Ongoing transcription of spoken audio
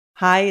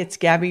Hi, it's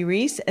Gabby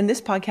Reese, and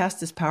this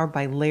podcast is powered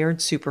by Laird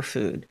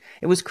Superfood.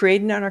 It was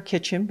created in our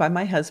kitchen by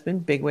my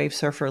husband, big wave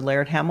surfer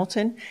Laird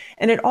Hamilton,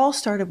 and it all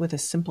started with a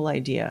simple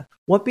idea.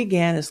 What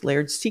began as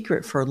Laird's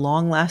secret for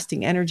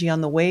long-lasting energy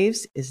on the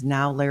waves is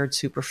now Laird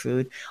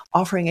Superfood,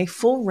 offering a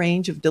full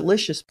range of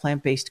delicious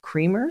plant-based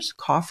creamers,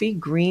 coffee,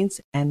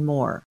 greens, and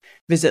more.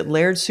 Visit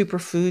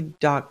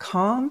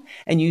lairdsuperfood.com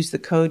and use the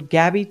code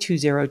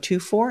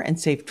GABBY2024 and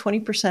save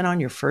 20% on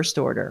your first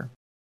order.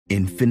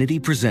 Infinity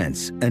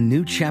presents a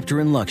new chapter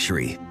in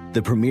luxury,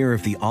 the premiere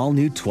of the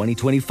all-new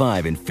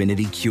 2025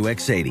 Infinity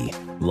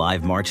QX80,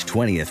 live March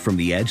 20th from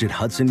the Edge at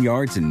Hudson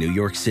Yards in New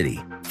York City,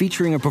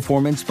 featuring a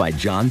performance by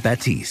John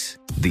Batiste.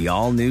 The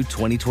all-new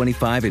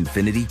 2025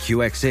 Infinity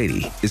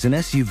QX80 is an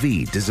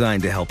SUV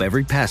designed to help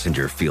every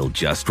passenger feel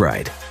just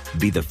right.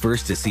 Be the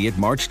first to see it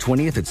March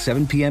 20th at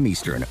 7 p.m.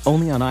 Eastern,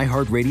 only on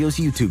iHeartRadio's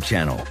YouTube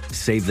channel.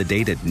 Save the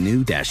date at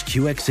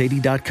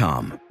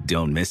new-QX80.com.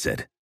 Don't miss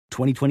it.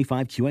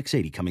 2025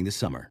 QX80 coming this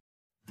summer.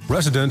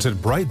 Residents at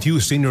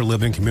Brightview Senior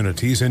Living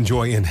Communities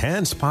enjoy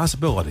enhanced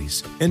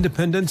possibilities,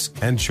 independence,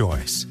 and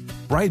choice.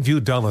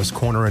 Brightview Dulles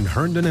Corner in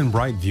Herndon and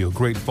Brightview,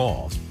 Great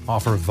Falls,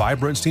 offer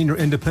vibrant senior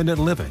independent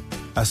living,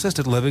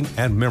 assisted living,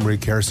 and memory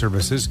care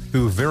services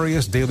through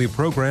various daily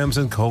programs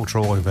and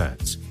cultural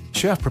events.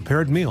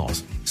 Chef-prepared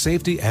meals,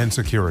 safety and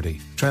security,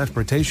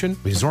 transportation,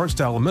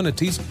 resort-style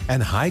amenities,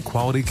 and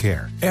high-quality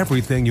care.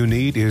 Everything you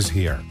need is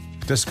here.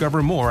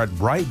 Discover more at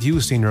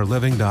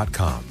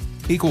brightviewseniorliving.com.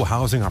 Equal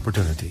housing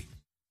opportunity.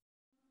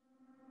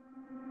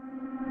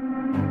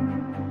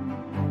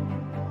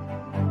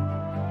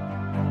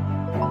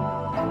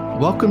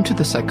 Welcome to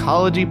the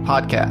Psychology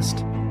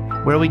Podcast,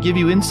 where we give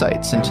you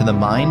insights into the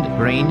mind,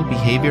 brain,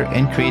 behavior,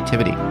 and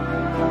creativity.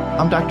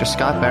 I'm Dr.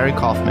 Scott Barry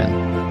Kaufman,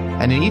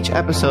 and in each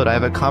episode I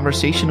have a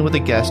conversation with a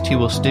guest who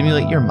will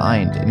stimulate your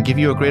mind and give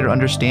you a greater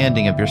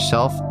understanding of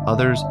yourself,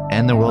 others,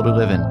 and the world we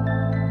live in.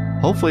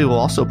 Hopefully, we'll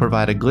also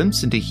provide a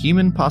glimpse into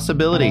human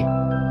possibility.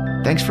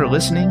 Thanks for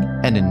listening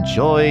and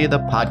enjoy the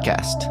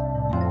podcast.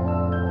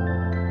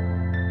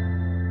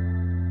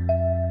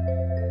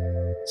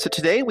 So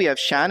today we have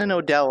Shannon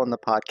Odell on the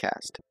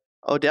podcast.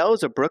 Odell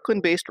is a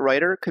Brooklyn-based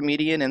writer,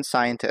 comedian, and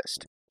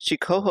scientist. She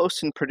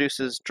co-hosts and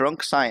produces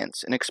Drunk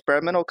Science, an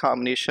experimental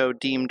comedy show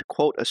deemed,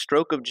 quote, a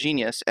stroke of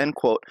genius, end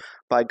quote,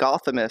 by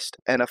Gothamist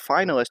and a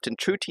finalist in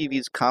True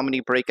TV's Comedy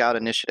Breakout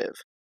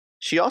Initiative.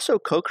 She also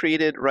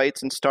co-created,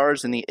 writes, and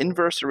stars in the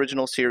Inverse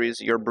original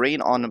series Your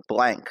Brain on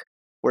Blank,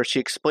 where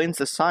she explains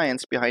the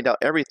science behind how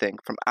everything,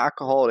 from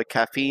alcohol to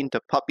caffeine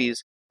to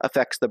puppies,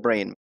 affects the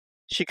brain.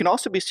 She can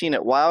also be seen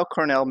at Weill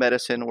Cornell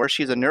Medicine, where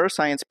she's a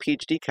neuroscience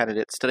PhD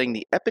candidate studying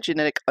the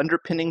epigenetic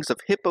underpinnings of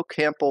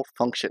hippocampal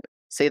function.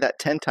 Say that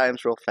 10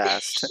 times real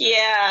fast.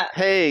 Yeah.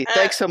 Hey,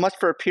 thanks so much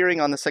for appearing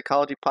on the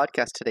Psychology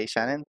Podcast today,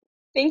 Shannon.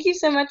 Thank you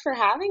so much for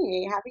having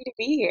me. Happy to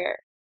be here.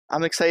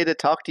 I'm excited to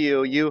talk to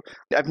you.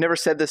 I've never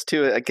said this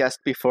to a guest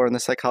before in the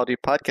Psychology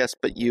Podcast,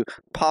 but you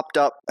popped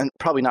up, and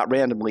probably not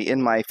randomly,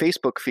 in my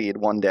Facebook feed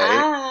one day.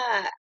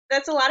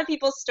 That's a lot of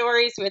people's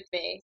stories with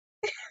me.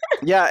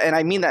 Yeah, and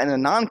I mean that in a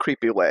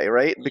non-creepy way,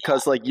 right?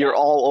 Because you're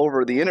all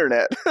over the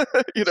internet.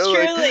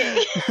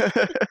 Truly.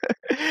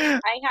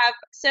 I have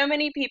so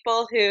many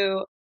people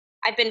who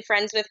I've been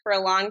friends with for a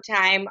long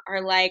time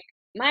are like,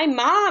 my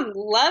mom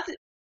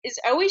is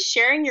always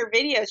sharing your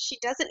videos. She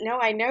doesn't know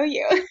I know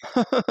you.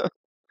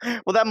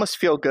 Well, that must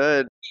feel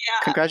good. Yeah.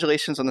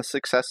 Congratulations on the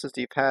successes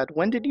you've had.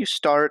 When did your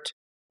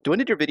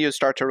videos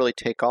start to really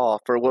take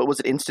off? Or was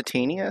it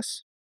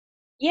instantaneous?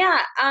 Yeah,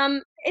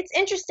 it's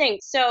interesting.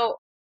 So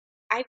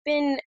I've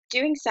been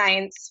doing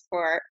science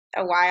for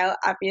a while,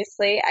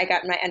 obviously. I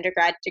got my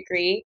undergrad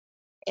degree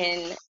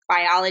in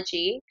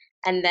biology,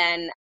 and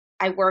then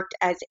I worked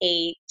as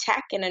a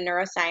tech in a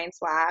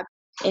neuroscience lab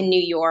in New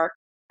York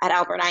at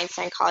Albert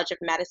Einstein College of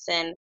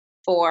Medicine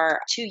for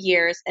 2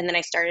 years, and then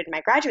I started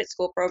my graduate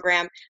school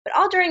program. But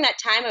all during that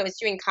time, I was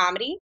doing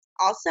comedy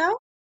also,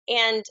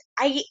 and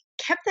I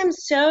kept them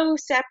so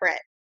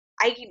separate.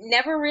 I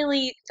never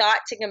really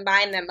thought to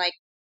combine them. Like,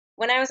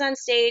 when I was on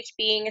stage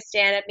being a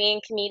stand-up, being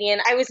a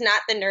comedian, I was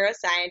not the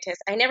neuroscientist.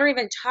 I never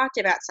even talked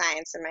about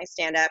science in my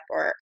stand-up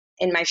or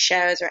in my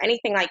shows or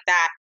anything like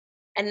that.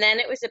 And then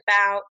it was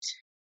about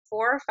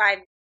 4 or 5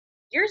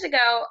 years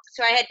ago,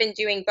 so I had been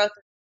doing both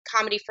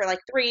comedy for like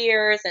 3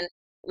 years and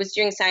was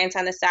doing science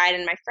on the side,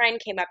 and my friend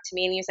came up to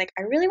me and he was like,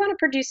 I really want to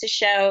produce a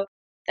show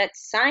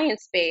that's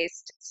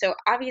science-based. So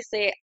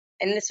obviously,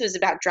 and this was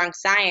about drunk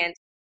science,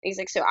 he's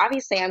like, so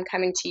obviously I'm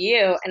coming to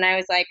you. And I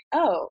was like,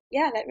 oh,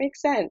 yeah, that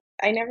makes sense.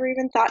 I never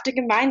even thought to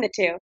combine the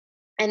two.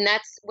 And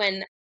that's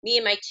when me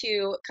and my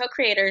two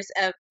co-creators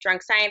of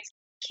Drunk Science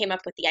came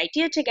up with the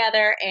idea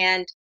together.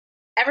 And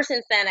ever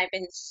since then, I've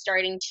been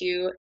starting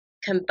to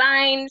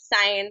combine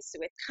science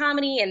with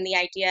comedy and the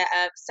idea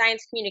of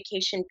science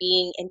communication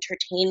being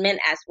entertainment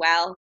as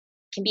well.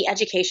 It can be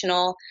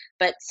educational,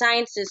 but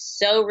science is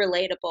so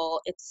relatable.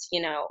 It's,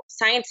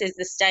 science is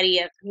the study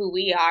of who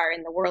we are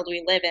in the world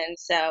we live in.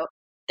 So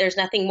there's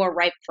nothing more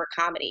ripe for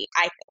comedy,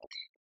 I think.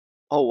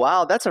 Oh,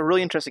 wow. That's a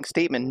really interesting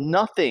statement.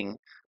 Nothing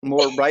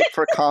more ripe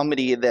for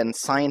comedy than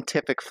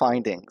scientific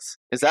findings.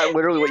 Is that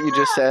literally what you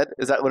just Yeah, said?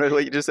 Is that literally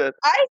what you just said?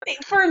 I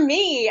think for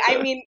me,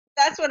 I mean,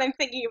 that's what I'm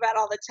thinking about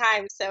all the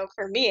time. So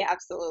for me,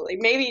 absolutely.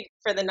 Maybe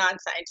for the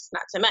non-scientists,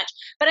 not so much.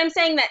 But I'm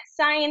saying that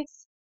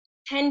science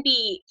can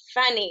be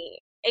funny.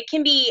 It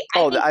can be,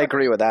 Oh, I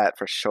agree with that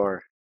for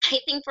sure. I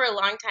think for a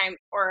long time,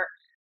 or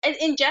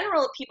in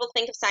general, people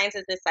think of science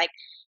as this like,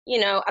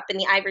 up in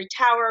the ivory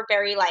tower,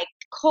 very like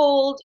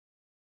cold.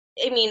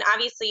 I mean,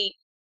 obviously,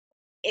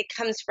 it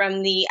comes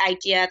from the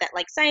idea that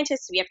like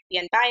scientists, we have to be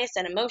unbiased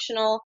and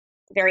emotional,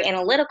 very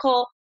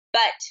analytical.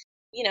 But,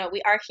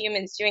 we are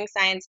humans doing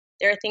science.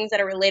 There are things that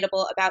are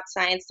relatable about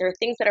science. There are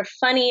things that are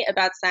funny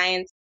about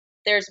science.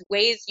 There's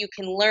ways you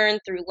can learn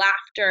through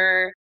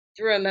laughter,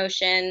 through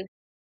emotion.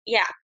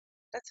 Yeah,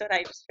 that's what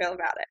I just feel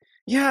about it.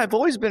 Yeah, I've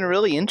always been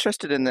really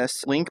interested in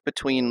this link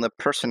between the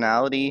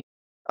personality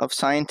of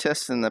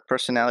scientists and the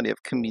personality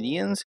of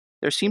comedians.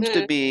 There seems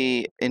to Mm,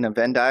 be, in a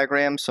Venn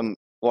diagram, some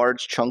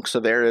large chunks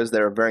of areas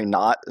that are very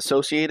not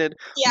associated,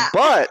 yeah,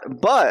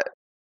 but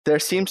there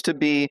seems to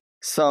be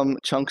some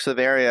chunks of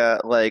area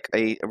like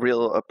a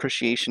real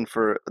appreciation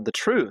for the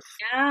truth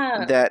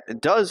yeah. that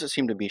does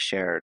seem to be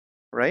shared,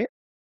 right?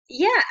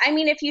 Yeah, I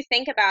mean, if you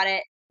think about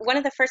it, one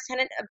of the first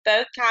tenets of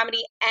both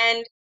comedy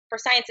and for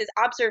science is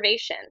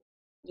observation,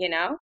 you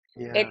know?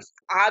 Yeah. It's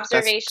That's so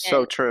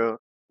observation. true.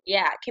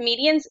 Yeah,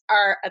 comedians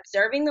are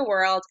observing the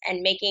world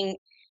and making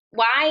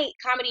why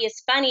comedy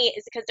is funny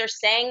is because they're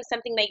saying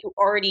something that you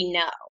already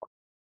know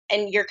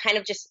and you're kind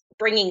of just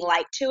bringing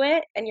light to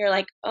it and you're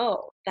like,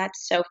 "Oh,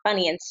 that's so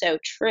funny and so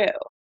true."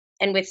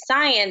 And with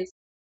science,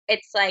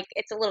 it's like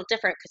it's a little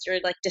different because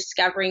you're like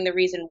discovering the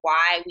reason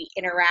why we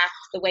interact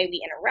the way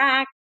we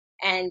interact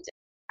and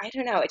I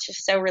don't know, it's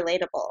just so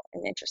relatable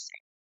and interesting.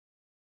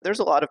 There's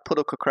a lot of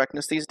political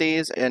correctness these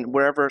days, and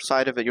wherever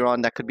side of it you're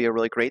on, that could be a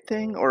really great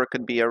thing, or it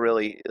could be a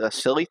really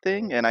silly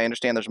thing. And I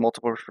understand there's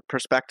multiple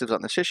perspectives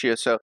on this issue.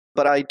 So,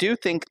 but I do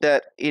think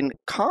that in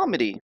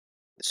comedy,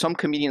 some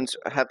comedians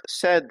have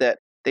said that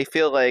they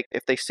feel like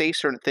if they say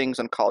certain things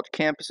on college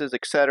campuses,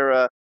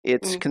 etc.,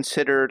 it's Mm,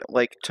 considered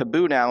like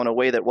taboo now in a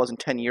way that wasn't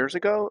 10 years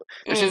ago.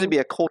 There seems to mm, be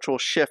a cultural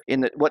shift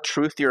in what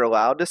truth you're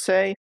allowed to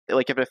say,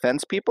 like if it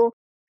offends people.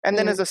 And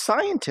then mm. as a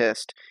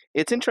scientist,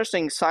 it's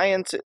interesting.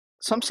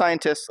 Some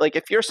scientists, like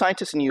if you're a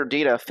scientist and your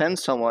data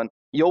offends someone,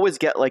 you always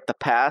get like the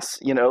pass,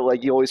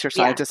 like you always hear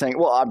Yeah. scientists saying,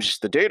 well, I'm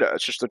just the data.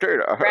 It's just the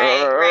data. Right,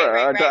 right,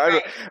 right, right,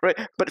 right.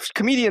 Right. But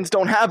comedians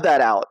don't have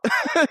that out,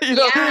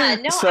 Yeah,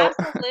 no, So,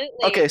 absolutely.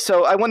 okay.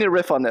 So I wanted to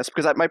riff on this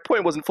because my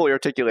point wasn't fully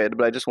articulated,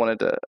 but I just wanted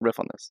to riff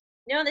on this.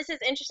 No, this is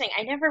interesting.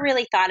 I never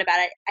really thought about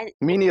it.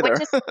 Me What neither.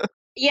 just,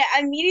 yeah,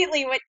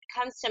 immediately what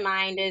comes to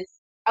mind is,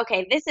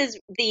 okay, this is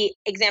the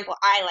example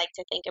I like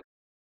to think of,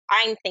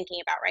 I'm thinking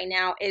about right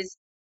now is,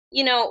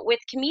 with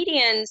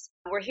comedians,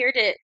 we're here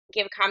to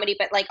give comedy,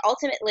 but like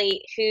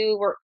ultimately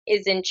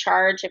is in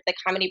charge of the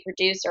comedy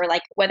producer,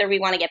 like whether we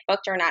want to get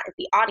booked or not is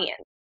the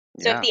audience.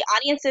 So if Yeah. the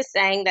audience is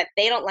saying that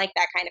they don't like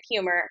that kind of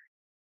humor,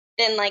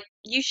 then like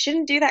you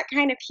shouldn't do that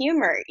kind of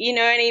humor. You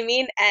know what I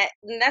mean?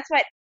 And that's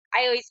what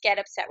I always get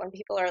upset when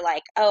people are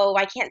like, "Oh,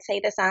 I can't say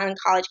this on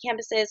college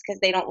campuses because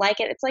they don't like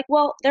it." It's like,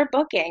 well, they're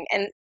booking,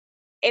 and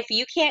if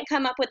you can't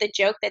come up with a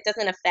joke that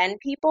doesn't offend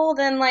people,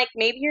 then like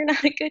maybe you're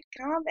not a good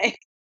comic.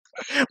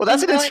 Well, You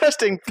that's an know?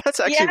 interesting. That's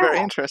actually Yeah. very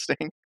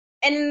interesting.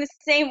 And in the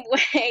same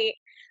way,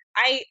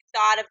 I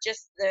thought of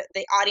just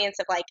the audience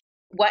of like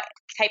what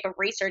type of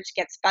research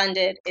gets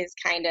funded is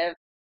kind of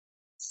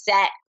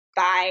set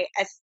by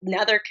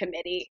another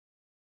committee.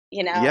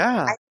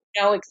 Yeah. I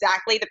know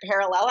exactly the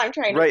parallel I'm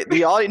trying to Right.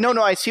 The audience. No,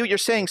 no, I see what you're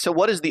saying. So,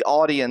 what is the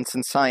audience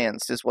in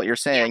science, is what you're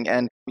yeah. saying.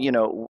 And,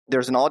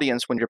 there's an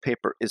audience when your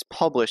paper is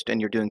published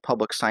and you're doing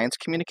public science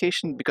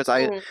communication. Because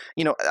Mm,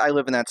 I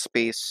live in that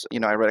space.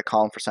 I read a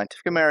column for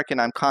Scientific American.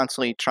 I'm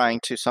constantly trying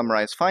to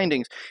summarize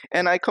findings.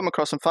 And I come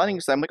across some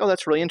findings that I'm like, oh,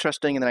 that's really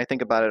interesting. And then I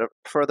think about it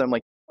further. I'm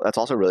like, that's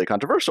also really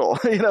controversial.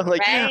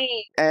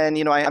 right, And,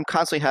 I'm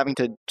constantly having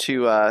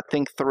to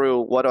think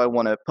through what do I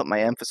want to put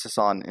my emphasis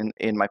on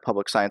in my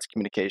public science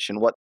communication.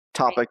 What right,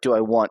 topic do I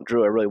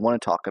really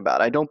want to talk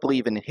about? I don't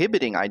believe in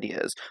inhibiting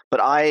ideas, but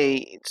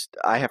I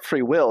have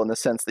free will in the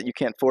sense that you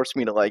can't force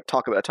me to like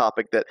talk about a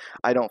topic that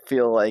I don't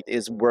feel like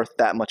is worth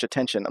that much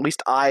attention. At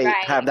least I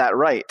have right. that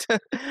right. I'm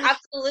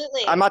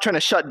Absolutely. not trying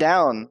to shut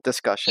down Yeah,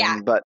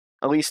 discussion, but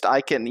at least I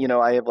can,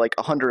 I have like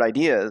 100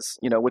 ideas,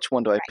 which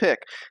one do I right. pick?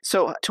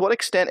 So to what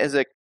extent is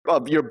it,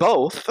 you're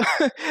both.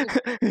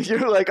 Mm,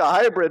 You're like a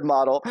hybrid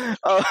model.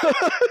 Uh,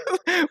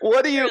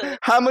 truly.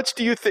 how much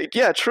do you think,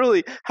 yeah,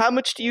 truly, how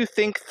much do you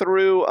think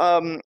through,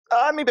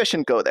 maybe I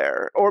shouldn't go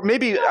there, or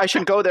maybe I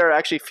shouldn't go there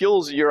actually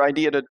fuels your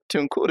idea to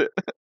include it?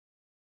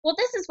 Well,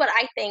 this is what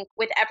I think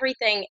with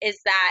everything is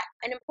that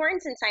an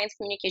importance in science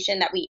communication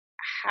that we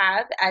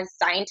have as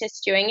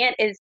scientists doing it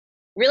is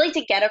really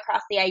to get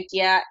across the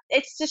idea.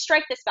 It's to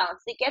strike this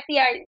balance, to get the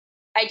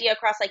idea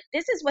across like,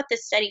 this is what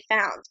this study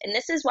found, and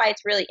this is why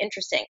it's really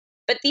interesting.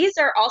 But these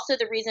are also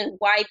the reason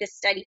why this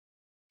study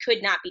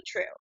could not be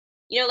true.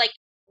 Like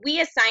we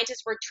as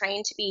scientists were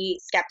trained to be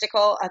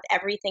skeptical of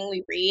everything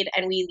we read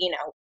and we,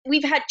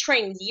 we've had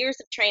years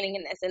of training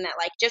in this, and that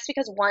like just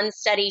because one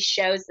study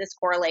shows this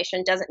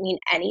correlation doesn't mean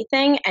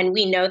anything. And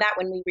we know that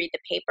when we read the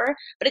paper,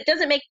 but it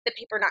doesn't make the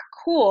paper not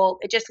cool.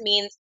 It just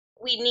means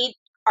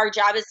our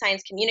job as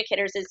science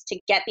communicators is to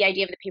get the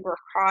idea of the paper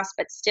across,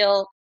 but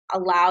still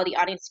allow the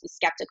audience to be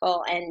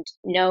skeptical and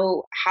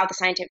know how the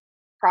scientific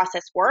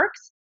process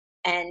works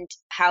and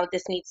how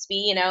this needs to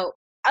be,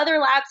 other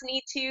labs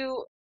need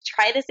to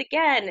try this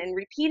again and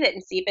repeat it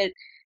and see if it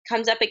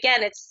comes up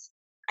again.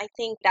 I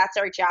think that's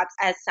our jobs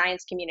as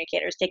science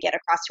communicators, to get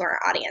across to our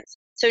audience.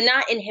 So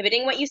not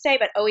inhibiting what you say,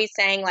 but always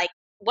saying like,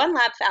 one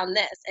lab found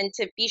this, and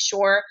to be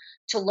sure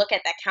to look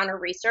at that counter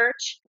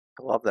research.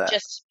 I love that.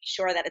 Just be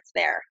sure that it's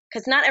there,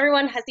 because not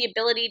everyone has the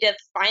ability to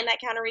find that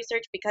counter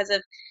research because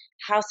of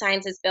how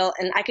science is built.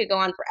 And I could go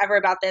on forever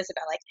about this,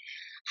 about like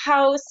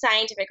how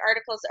scientific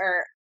articles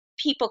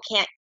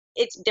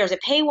there's a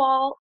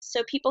paywall,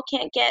 so people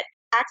can't get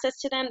access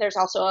to them. There's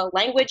also a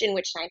language in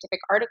which scientific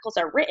articles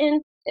are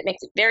written that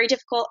makes it very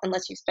difficult,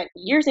 unless you've spent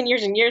years and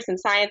years and years in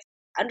science,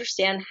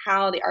 understand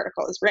how the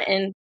article is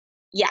written.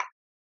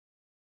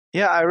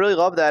 Yeah, I really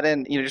love that.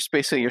 And just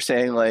basically you're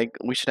saying like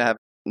we should have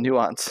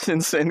nuance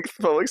in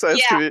public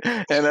science community.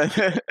 And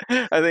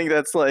I think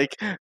that's like,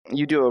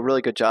 you do a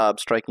really good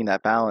job striking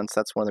that balance.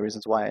 That's one of the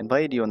reasons why I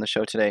invited you on the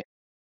show today.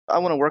 I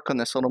want to work on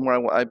this a little more. I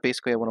want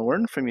to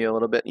learn from you a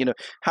little bit.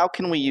 How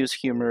can we use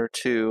humor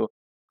to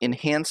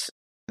enhance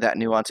that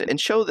nuance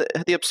and show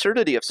the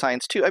absurdity of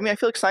science too? I mean, I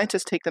feel like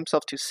scientists take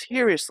themselves too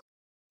seriously.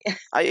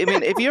 I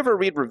mean, if you ever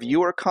read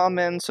reviewer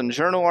comments and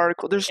journal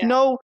articles,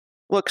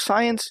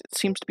 science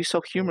seems to be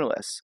so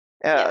humorless.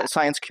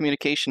 Science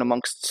communication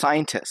amongst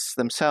scientists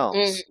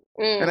themselves.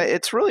 And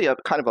it's really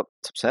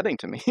it's upsetting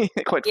to me,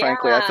 quite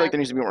frankly. I feel like there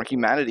needs to be more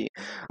humanity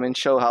and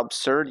show how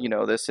absurd,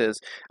 this is.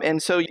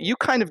 And so you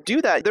kind of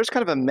do that. There's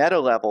kind of a meta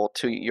level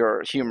to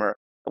your humor,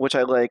 which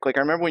I like. Like,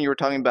 I remember when you were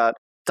talking about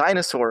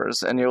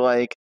dinosaurs and you're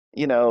like,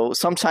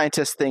 some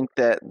scientists think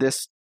that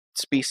this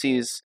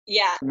species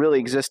really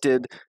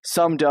existed,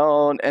 some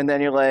don't, and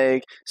then you're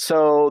like,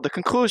 so the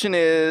conclusion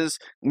is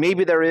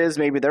maybe there is,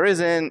 maybe there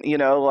isn't,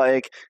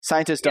 like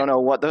scientists don't know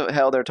what the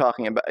hell they're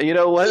talking about,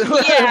 what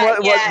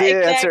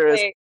the answer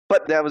is.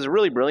 But that was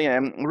really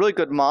brilliant, really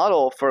good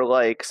model for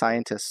like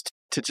scientists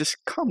to just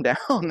calm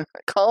down.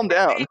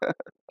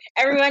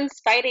 Everyone's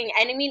fighting,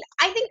 and I mean,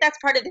 I think that's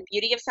part of the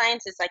beauty of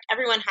science, is like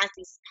everyone has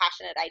these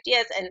passionate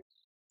ideas, and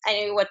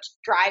I know what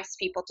drives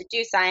people to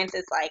do science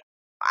is like,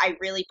 I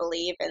really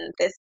believe in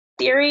this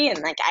theory, and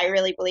like I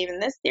really believe in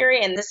this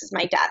theory, and this is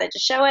my data to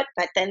show it.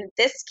 But then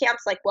this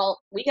camp's like, well,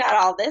 we got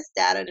all this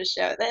data to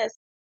show this,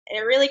 and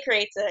it really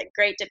creates a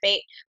great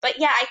debate. But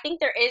yeah, I think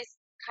there is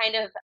kind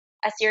of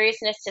a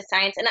seriousness to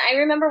science. And I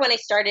remember when I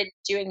started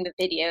doing the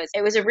videos,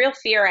 it was a real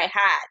fear I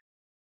had,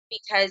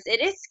 because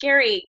it is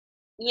scary.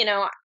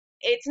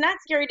 It's not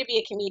scary to be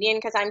a comedian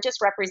because I'm just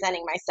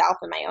representing myself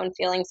and my own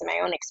feelings and my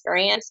own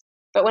experience.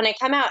 But when I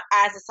come out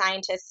as a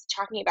scientist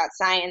talking about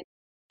science,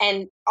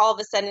 and all of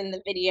a sudden in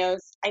the videos,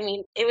 I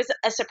mean, it was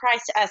a surprise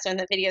to us when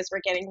the videos were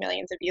getting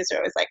millions of views. So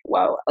it was like,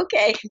 whoa,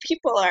 okay,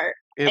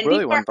 It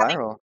really went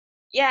viral.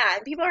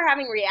 And people are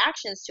having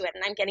reactions to it,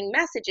 and I'm getting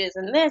messages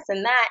and this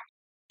and that.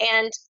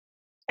 And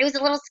it was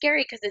a little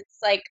scary because it's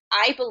like,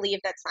 I believe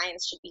that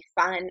science should be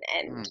fun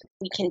and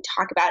we can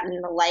talk about it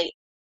in the light.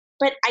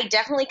 But I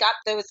definitely got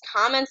those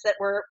comments that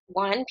were,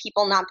 one,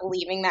 people not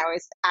believing that I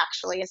was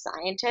actually a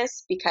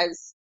scientist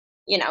because,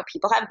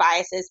 people have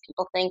biases.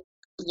 People think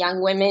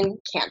young women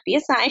can't be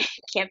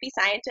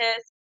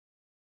scientists.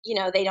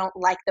 They don't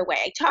like the way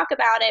I talk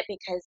about it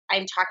because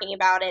I'm talking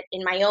about it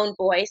in my own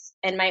voice,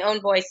 and my own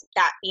voice,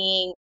 that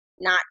being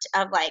not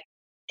of like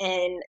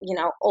an,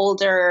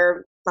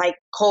 older, like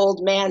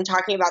cold man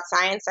talking about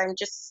science. I'm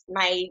just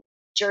my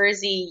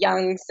Jersey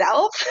young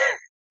self,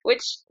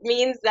 which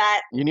means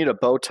that you need a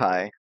bow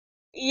tie.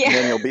 Yeah.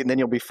 And then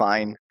you'll be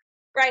fine.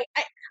 Right.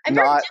 I'm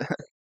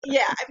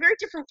very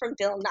different from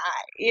Bill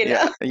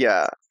Nye,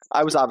 Yeah.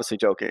 I was obviously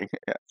joking.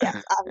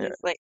 Yes,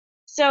 obviously.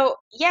 So,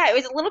 it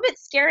was a little bit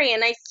scary,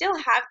 and I still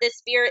have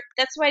this fear.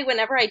 That's why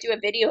whenever I do a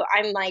video,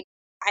 I'm like,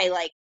 I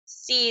like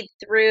see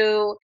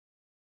through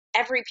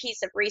every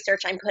piece of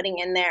research I'm putting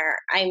in there.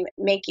 I'm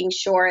making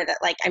sure that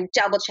like I'm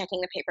double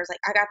checking the papers, like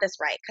I got this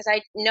right, because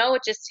I know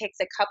it just takes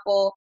a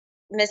couple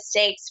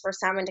mistakes for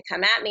someone to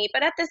come at me.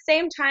 But at the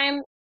same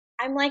time,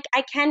 I'm like,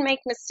 I can make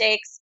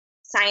mistakes.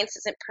 Science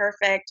isn't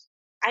perfect.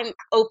 I'm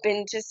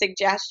open to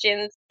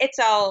suggestions. It's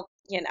all,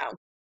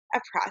 a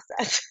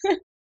process.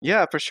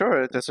 Yeah, for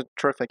sure. That's a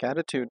terrific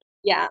attitude.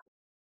 Yeah.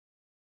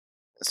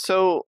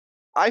 So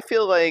I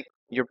feel like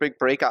your big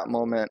breakout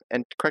moment,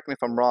 and correct me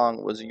if I'm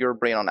wrong, was your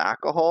Brain on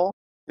Alcohol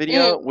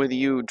video with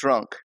you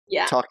drunk.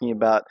 Yeah. Talking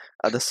about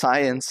the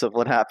science of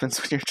what happens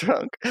when you're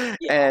drunk.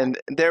 Yeah. And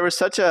there was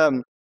such I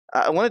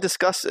want to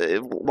discuss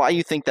why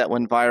you think that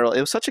went viral.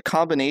 It was such a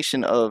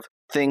combination of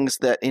things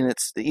that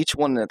each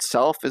one in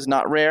itself is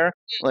not rare,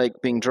 like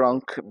being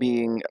drunk,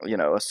 being,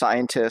 a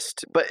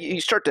scientist, but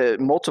you start to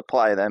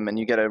multiply them and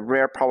you get a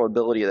rare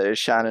probability that it's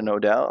Shannon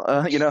Odell,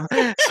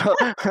 So,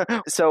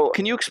 so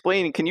can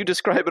you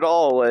describe it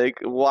all, like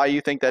why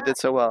you think that did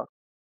so well?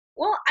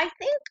 Well, I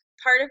think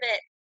part of it,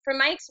 from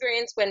my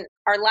experience when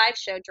our live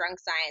show, Drunk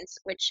Science,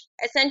 which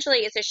essentially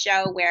is a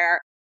show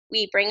where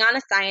we bring on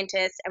a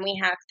scientist and we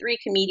have 3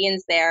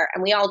 comedians there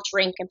and we all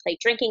drink and play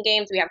drinking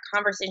games. We have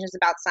conversations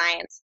about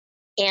science.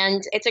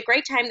 And it's a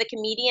great time. The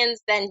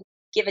comedians then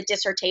give a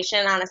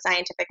dissertation on a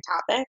scientific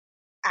topic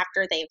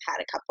after they've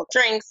had a couple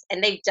drinks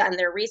and they've done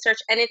their research.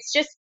 And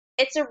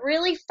it's a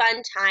really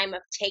fun time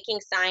of taking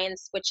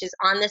science, which is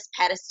on this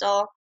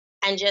pedestal,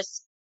 and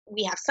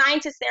we have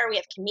scientists there, we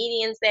have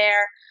comedians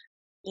there,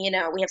 we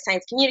have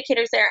science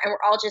communicators there, and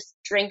we're all just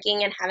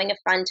drinking and having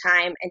a fun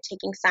time and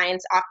taking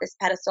science off this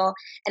pedestal.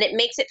 And it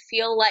makes it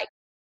feel like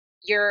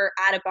you're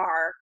at a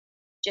bar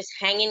just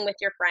hanging with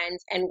your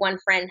friends, and one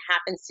friend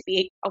happens to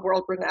be a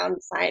world-renowned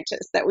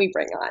scientist that we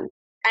bring on.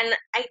 And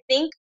I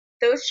think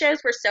those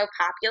shows were so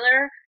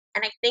popular,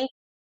 and I think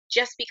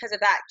just because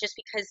of that, just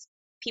because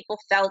people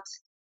felt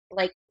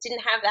like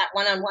didn't have that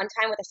one-on-one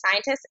time with a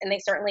scientist, and they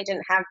certainly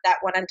didn't have that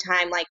one-on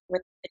time like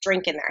with a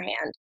drink in their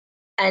hand.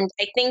 And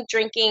I think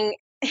drinking,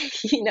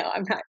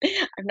 I'm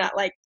not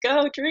like,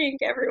 go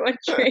drink, everyone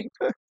drink,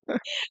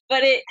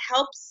 but it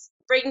helps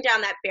bring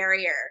down that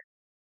barrier,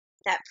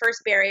 that first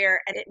barrier,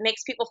 and it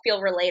makes people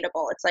feel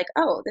relatable. It's like,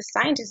 oh, the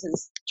scientist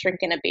is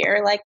drinking a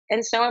beer, like,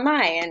 and so am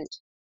I, and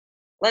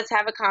let's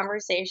have a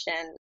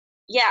conversation.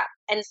 Yeah,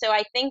 and so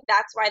I think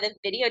that's why the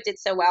video did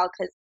so well,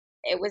 because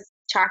it was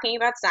talking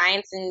about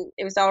science and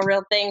it was all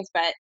real things,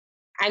 but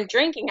I'm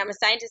drinking. I'm a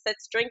scientist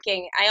that's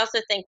drinking. I also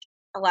think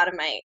a lot of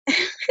my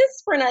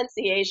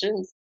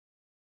mispronunciations.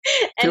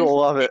 People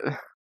love it.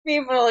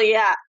 People,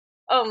 yeah.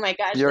 Oh my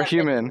gosh. You're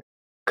human.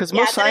 Because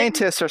most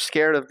scientists are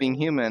scared of being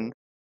human.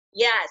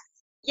 Yes.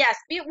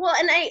 Well,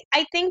 and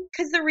I think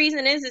because the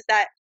reason is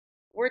that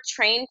we're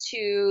trained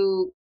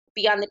to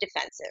be on the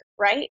defensive,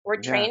 right?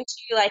 We're trained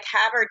to like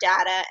have our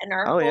data, and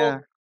our whole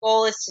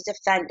goal is to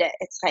defend it.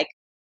 It's like,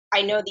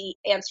 I know the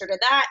answer to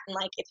that, and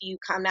like if you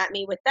come at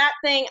me with that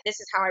thing, this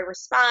is how I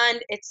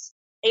respond.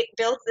 It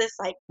builds this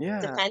like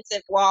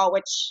defensive wall,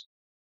 which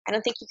I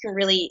don't think you can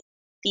really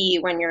be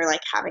when you're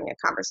like having a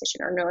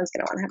conversation, or no one's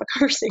going to want to have a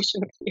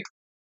conversation with you.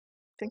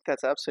 I think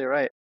that's absolutely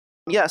right.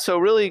 Yeah, so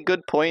really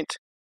good point.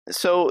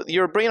 So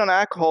your brain on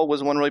alcohol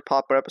was one really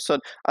popular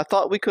episode. I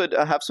thought we could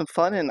have some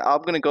fun, and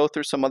I'm going to go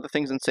through some other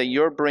things and say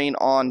your brain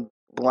on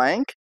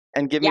blank,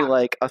 and give me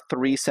like a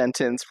 4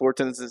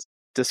 sentences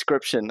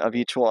description of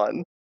each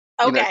one.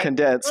 Okay.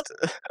 Condensed.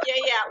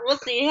 We'll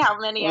see how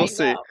many I know. We'll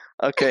see.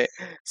 Okay.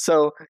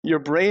 So your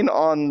brain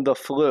on the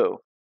flu.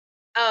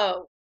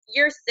 Oh,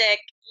 you're sick.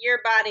 Your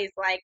body's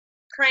like,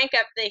 crank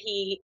up the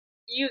heat.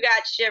 You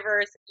got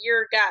shivers.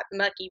 You got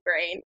mucky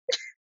brain.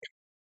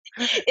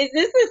 Is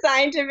this the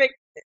scientific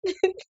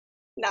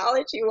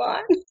knowledge you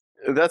want?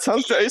 That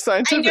sounds very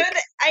scientific.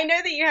 I know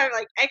that you have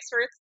like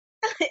experts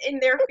in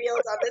their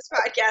fields on this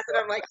podcast, and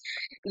I'm like,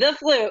 the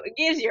flu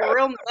gives you a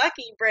real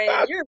mucky brain.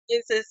 Your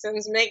immune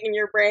system's making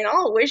your brain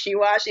all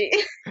wishy-washy.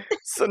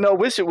 So no,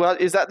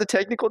 wishy-washy, is that the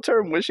technical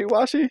term,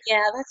 wishy-washy?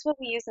 Yeah, that's what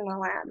we use in the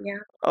lab,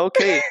 yeah.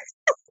 Okay,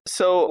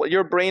 so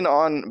your brain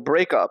on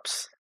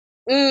breakups.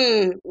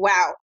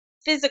 Wow.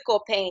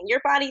 Physical pain.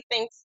 Your body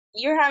thinks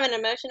you're having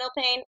emotional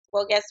pain.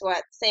 Well, guess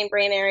what? Same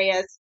brain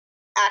areas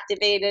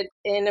activated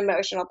in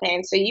emotional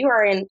pain. So you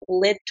are in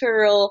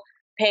literal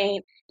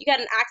pain. You got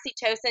an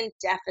oxytocin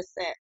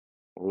deficit.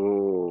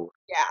 Ooh.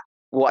 Yeah.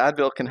 Well,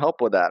 Advil can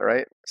help with that,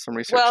 right? Some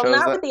research shows that. Well,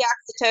 not with the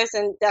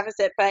oxytocin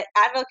deficit, but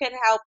Advil can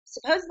help.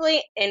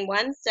 Supposedly, in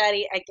one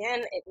study,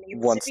 again, it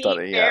needs to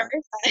be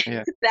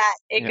verified that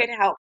it could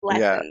help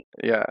lessen.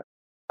 Yeah.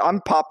 I'm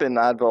popping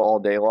Advil all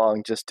day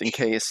long just in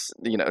case,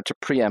 to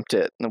preempt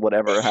it and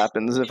whatever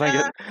happens. If I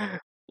get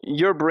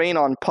your brain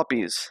on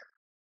puppies.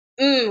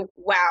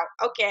 Wow.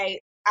 Okay.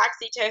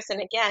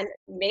 Oxytocin again,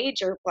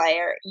 major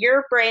player.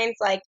 Your brain's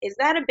like, is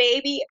that a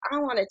baby? I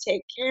want to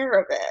take care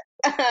of it.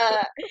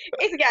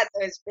 It's got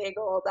those big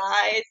old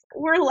eyes.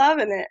 We're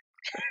loving it.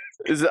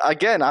 Is it,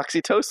 again,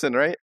 oxytocin,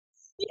 right?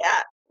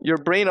 Yeah. Your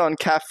brain on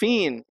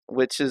caffeine,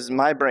 which is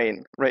my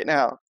brain right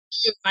now.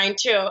 Mine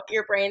too.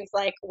 Your brain's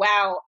like,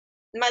 wow,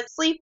 my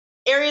sleep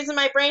areas of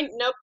my brain,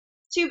 nope,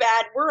 too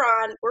bad. We're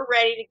on. We're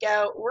ready to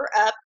go. We're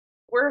up.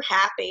 We're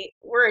happy.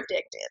 We're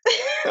addicted.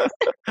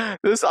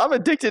 I'm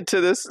addicted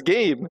to this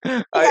game.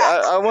 Yeah.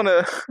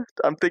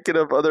 I'm thinking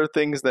of other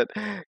things that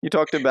you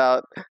talked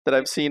about that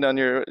I've seen on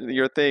your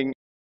thing.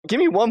 Give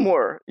me one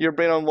more. Your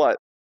brain on what?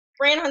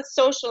 Brain on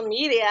social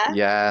media.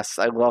 Yes,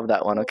 I love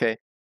that one. Okay.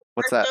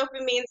 What's that? Our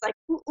dopamine's like,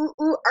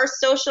 ooh. Our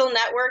social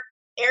network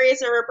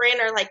areas of our brain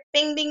are like,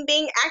 bing, bing,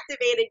 bing,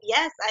 activated.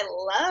 Yes, I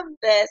love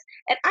this.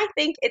 And I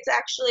think it's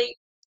actually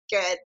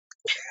good.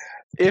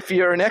 If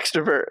you're an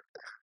extrovert.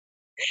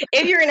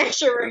 If you're an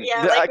extrovert,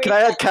 yeah. Like can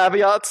I add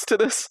caveats to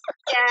this?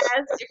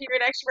 Yes, if you're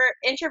an extrovert.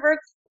 Introverts,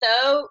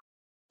 though,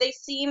 they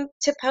seem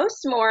to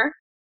post more.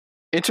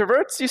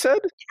 Introverts, you said?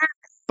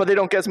 Yes, but they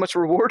don't get as much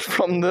reward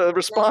from the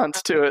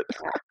response to it.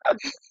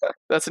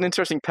 That's an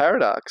interesting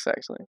paradox,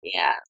 actually.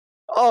 Yeah.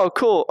 Oh,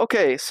 cool.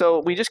 Okay,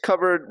 so we just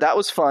covered, that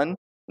was fun.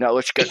 Now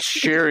let's get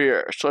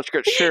serious.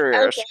 Okay,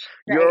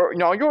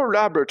 right. Your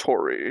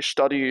laboratory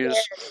studies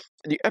Yeah.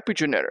 the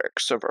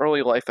epigenetics of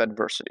early life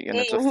adversity and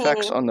its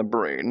effects Mhm. on the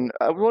brain.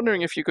 I was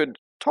wondering if you could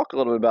talk a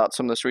little bit about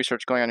some of this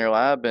research going on in your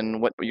lab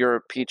and what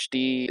your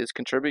PhD is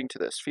contributing to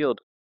this field.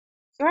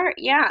 Sure,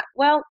 yeah.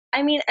 Well,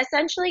 I mean,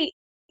 essentially,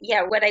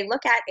 yeah, what I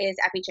look at is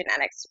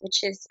epigenetics,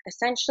 which is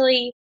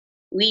essentially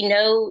we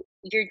know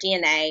your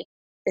DNA.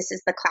 This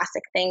is the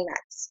classic thing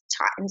that's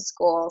taught in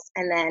schools.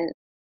 And then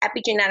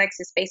epigenetics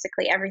is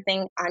basically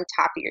everything on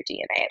top of your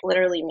DNA. It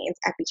literally means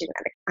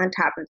epigenetic on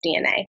top of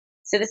DNA.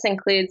 So this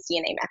includes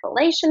DNA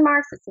methylation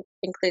marks, this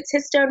includes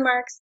histone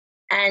marks.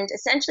 And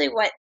essentially,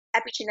 what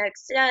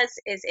epigenetics does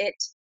is it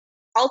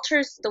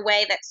alters the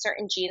way that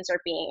certain genes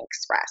are being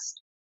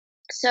expressed.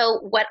 So,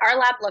 what our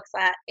lab looks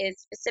at is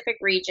specific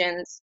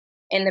regions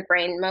in the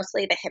brain,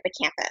 mostly the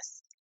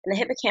hippocampus. And the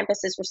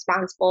hippocampus is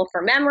responsible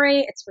for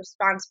memory, it's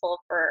responsible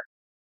for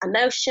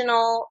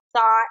emotional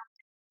thought.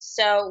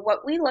 So,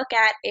 what we look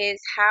at is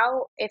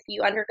how, if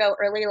you undergo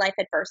early life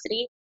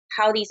adversity,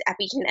 how these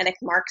epigenetic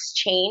marks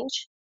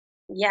change.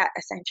 Yeah,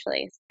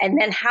 essentially. And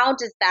then how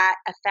does that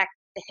affect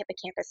the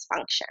hippocampus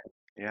function?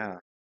 Yeah.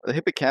 The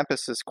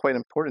hippocampus is quite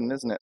important,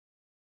 isn't it?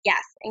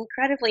 Yes,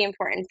 incredibly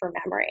important for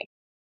memory.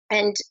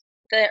 And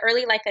the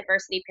early life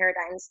adversity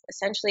paradigms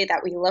essentially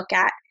that we look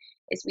at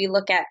is we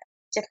look at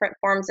different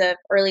forms of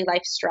early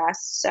life stress.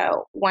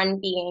 So one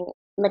being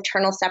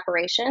maternal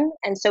separation.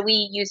 And so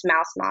we use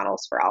mouse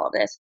models for all of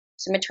this.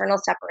 So maternal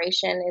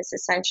separation is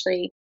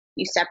essentially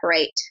you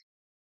separate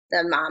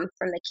the mom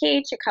from the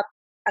cage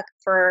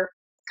for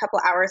a couple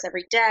hours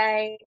every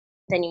day.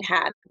 Then you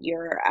have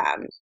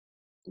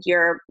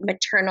your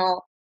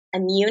maternal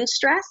immune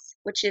stress,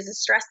 which is a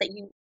stress that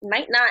you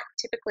might not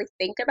typically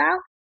think about,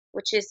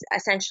 which is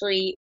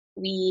essentially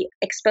we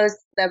expose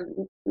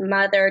the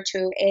mother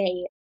to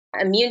a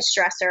immune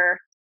stressor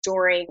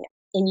during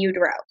in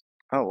utero,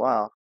 Oh,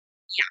 wow.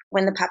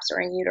 when the pups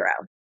are in utero.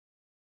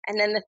 And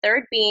then the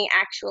third being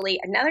actually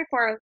another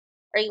form of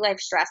early life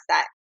stress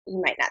that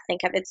you might not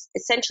think of. It's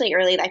essentially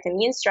early life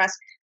immune stress,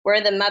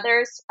 where the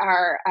mothers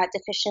are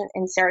deficient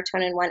in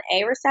serotonin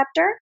 1A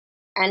receptor.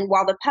 And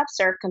while the pups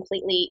are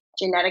completely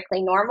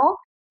genetically normal,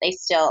 they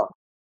still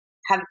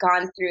have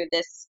gone through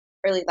this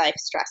early life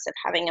stress of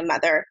having a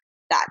mother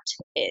that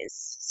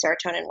is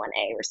serotonin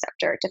 1A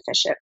receptor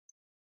deficient.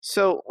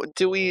 So,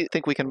 do we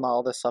think we can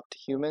model this up to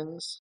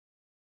humans?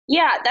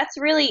 Yeah, that's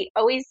really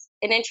always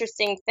an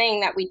interesting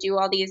thing that we do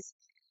all these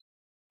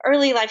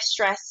early life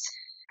stress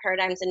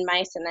paradigms in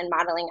mice and then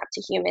modeling up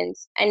to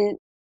humans. And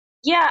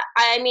yeah,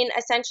 I mean,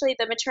 essentially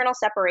the maternal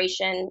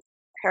separation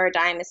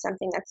paradigm is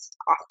something that's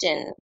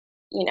often,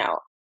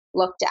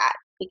 looked at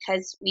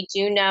because we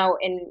do know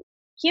in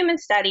human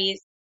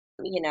studies,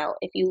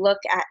 if you look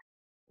at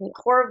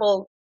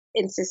horrible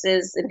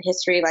instances in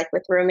history, like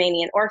with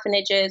Romanian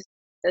orphanages,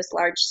 those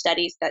large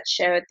studies that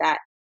showed that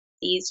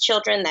these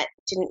children that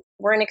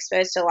weren't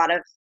exposed to a lot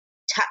of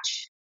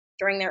touch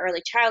during their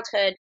early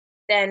childhood,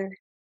 then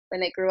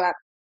when they grew up,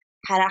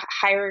 had a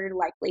higher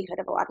likelihood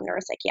of a lot of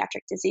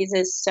neuropsychiatric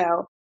diseases.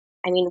 So,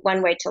 I mean,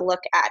 one way to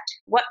look at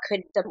what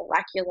could the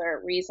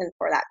molecular reason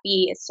for that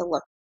be is to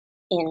look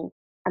in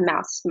a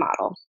mouse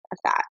model of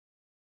that.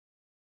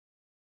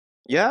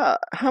 Yeah.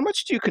 How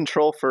much do you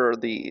control for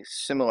the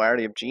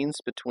similarity of genes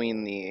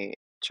between the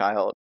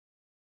child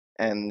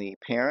and the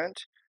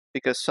parent?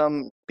 Because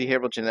some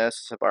behavioral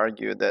geneticists have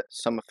argued that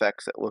some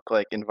effects that look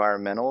like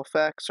environmental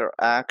effects are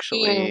Mm.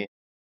 actually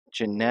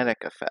genetic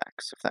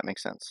effects, if that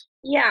makes sense.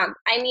 Yeah,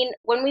 I mean,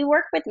 when we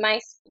work with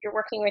mice, you're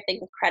working with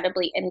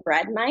incredibly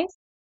inbred mice.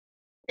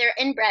 They're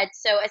inbred,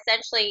 so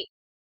essentially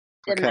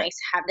the Okay. mice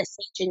have the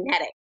same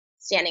genetic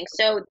standing.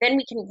 So then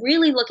we can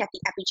really look at the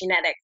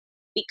epigenetics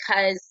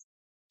because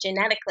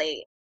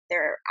genetically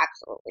they're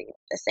absolutely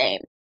the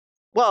same.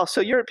 Well,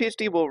 so your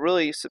PhD will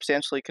really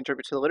substantially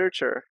contribute to the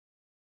literature.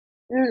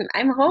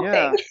 I'm hoping.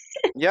 Yeah.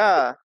 Yeah.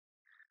 Yeah,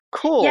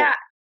 Cool.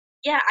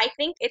 yeah, I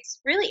think it's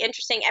really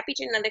interesting.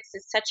 Epigenetics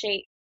is such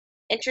a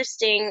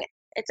interesting,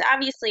 it's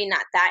obviously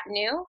not that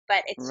new,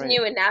 but it's Right.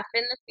 new enough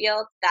in the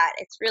field that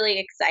it's really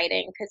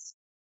exciting because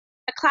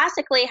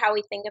classically how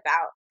we think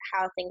about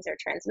how things are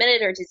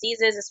transmitted or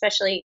diseases,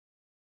 especially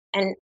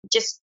and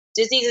just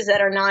diseases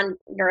that are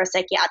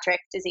non-neuropsychiatric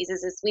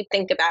diseases is we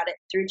think about it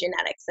through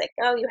genetics, like,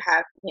 oh, you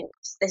have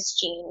this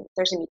gene,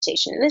 there's a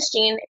mutation in this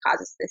gene, it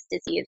causes this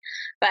disease.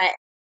 But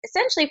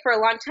essentially for a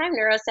long time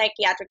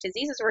neuropsychiatric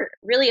diseases were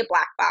really a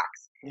black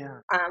box. Yeah.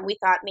 We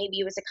thought maybe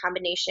it was a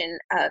combination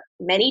of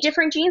many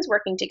different genes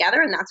working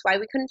together and that's why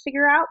we couldn't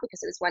figure out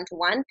because it was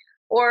one-to-one,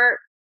 or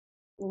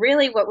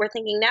really what we're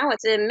thinking now,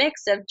 it's a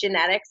mix of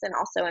genetics and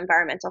also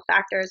environmental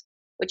factors,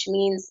 which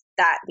means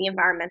that the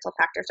environmental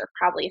factors are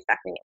probably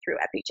affecting it through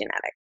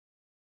epigenetics.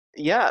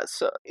 Yeah,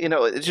 so,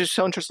 it's just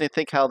so interesting to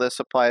think how this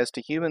applies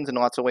to humans in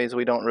lots of ways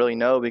we don't really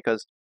know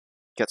because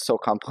it gets so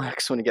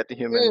complex when you get to Mm,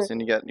 humans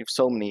and you have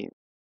so many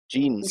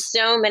Genes.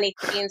 So many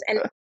genes.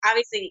 And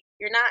obviously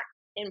you're not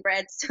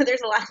inbred, so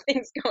there's a lot of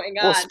things going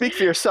on. Well, speak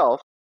for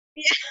yourself.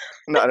 Yeah.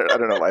 No, I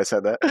don't know why I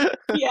said that.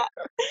 Yeah.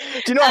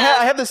 Do you know,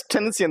 I have this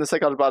tendency in the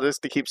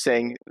psychologist to keep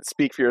saying,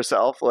 speak for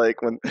yourself,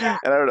 like when, Yeah.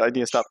 and I don't know, I need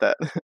to stop that.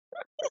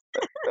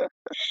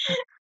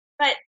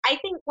 But I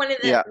think one of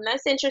the Yeah.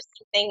 most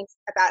interesting things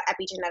about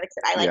epigenetics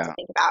that I like to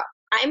think about,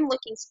 I'm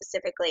looking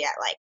specifically at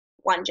like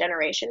one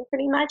generation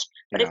pretty much,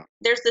 but if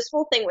there's this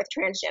whole thing with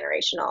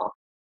transgenerational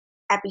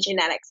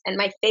epigenetics, and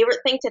my favorite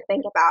thing to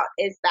think about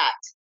is that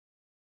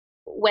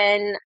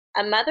when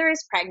a mother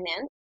is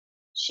pregnant,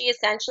 she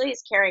essentially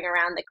is carrying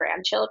around the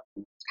grandchild,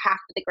 half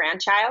of the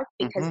grandchild,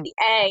 because the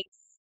eggs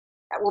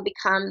that will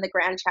become the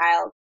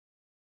grandchild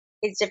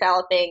is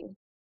developing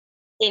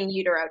in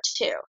utero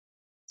too.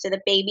 So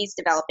the baby's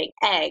developing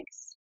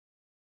eggs,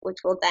 which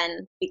will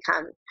then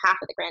become half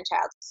of the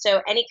grandchild.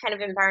 So any kind of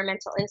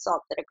environmental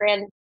insult that a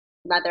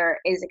grandmother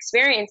is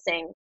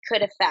experiencing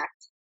could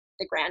affect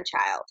the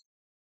grandchild.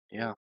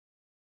 Yeah.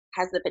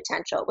 Has the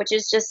potential, which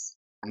is just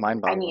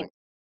mind-boggling.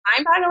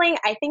 Mind-boggling.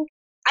 I think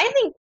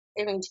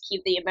to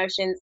keep the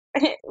emotions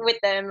with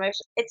the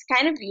emotion, it's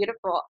kind of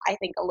beautiful, I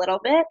think, a little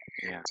bit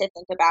to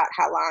think about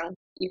how long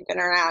you've been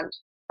around,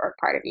 or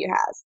part of you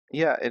has.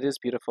 Yeah, it is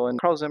beautiful. And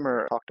Carl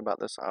Zimmer talked about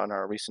this on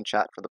our recent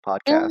chat for the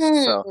podcast.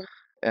 So,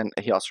 and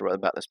he also wrote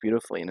about this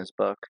beautifully in his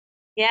book.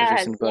 His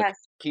recent book.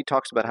 He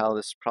talks about how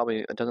this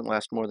probably doesn't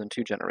last more than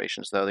 2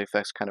 generations, though the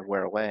effects kind of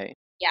wear away.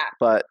 Yeah.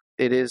 But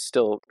it is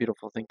still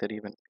beautiful to think that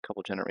even a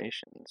couple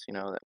generations,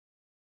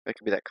 that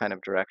could be that kind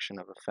of direction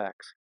of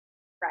effects.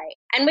 Right.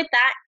 And with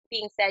that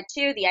being said,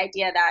 too, the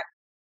idea that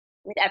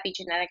with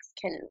epigenetics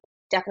can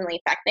definitely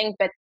affect things,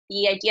 but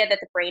the idea that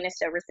the brain is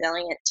so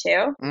resilient,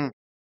 too,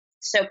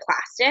 so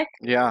plastic.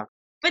 Yeah.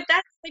 But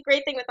that's the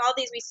great thing with all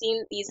these. We've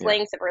seen these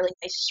links of early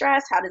phase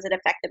stress. How does it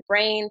affect the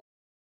brain?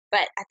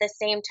 But at the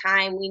same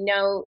time, we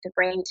know the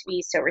brain to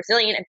be so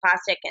resilient and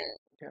plastic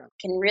and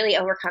can really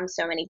overcome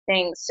so many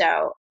things.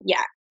 So,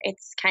 yeah,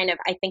 it's kind of,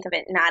 I think of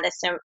it not as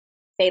so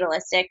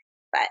fatalistic,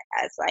 but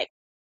as like,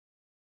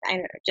 I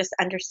don't know, just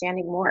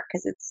understanding more,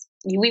 because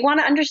we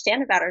want to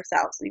understand about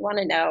ourselves. We want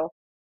to know,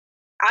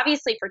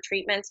 obviously for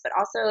treatments, but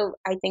also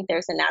I think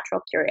there's a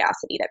natural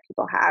curiosity that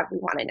people have. We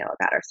want to know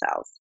about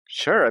ourselves.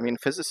 Sure. I mean,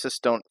 physicists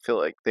don't feel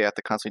like they have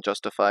to constantly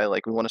justify,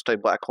 like, we want to study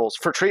black holes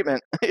for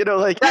treatment.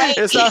 Right.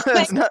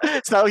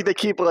 It's not like they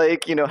keep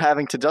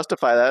having to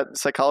justify that.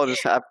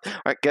 Psychologists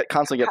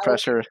constantly get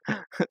pressure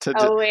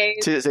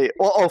to say,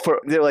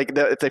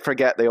 if they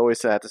forget, they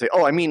always have to say,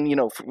 oh, I mean,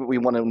 we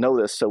want to know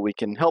this so we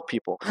can help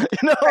people.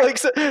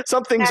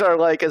 Some things are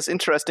like as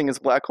interesting as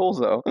black holes,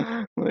 though.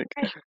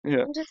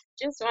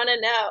 Just want to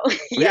know.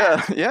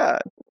 Yeah.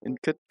 And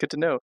good to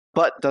know.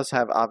 But does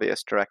have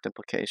obvious direct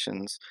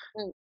implications.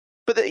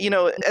 But,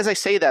 as I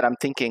say that, I'm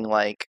thinking,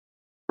 like,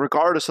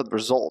 regardless of the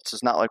results,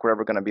 it's not like we're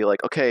ever going to be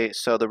like, okay,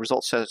 so the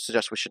results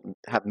suggest we should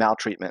have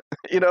maltreatment,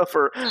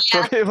 for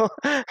people.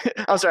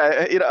 I'm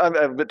sorry, I'm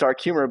a bit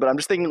dark humor, but I'm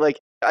just thinking, like,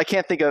 I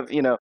can't think of,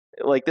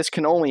 like, this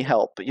can only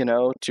help,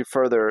 to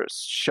further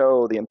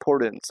show the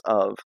importance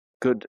of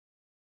good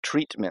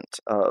treatment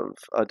of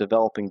a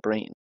developing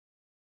brain.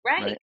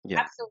 Right.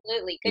 Yeah.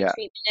 Absolutely. Good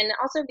treatment. And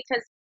also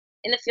because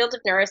in the field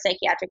of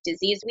neuropsychiatric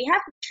disease, we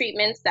have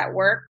treatments that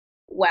work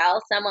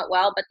somewhat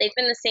well, but they've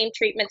been the same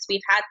treatments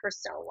we've had for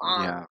so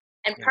long. Yeah.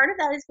 And part of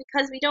that is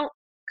because we don't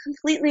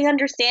completely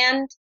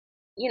understand,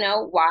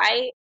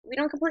 why we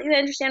don't completely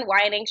understand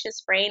why an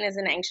anxious brain is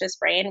an anxious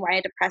brain, why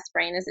a depressed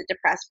brain is a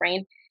depressed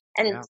brain.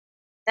 And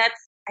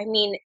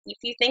if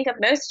you think of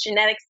most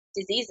genetic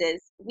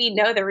diseases, we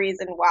know the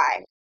reason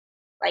why.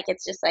 Like,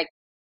 it's just like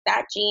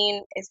that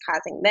gene is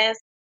causing this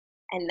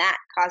and that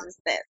causes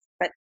this.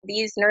 But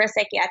these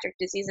neuropsychiatric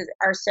diseases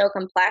are so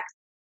complex.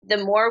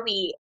 The more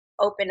we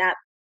open up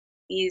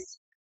these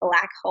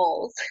black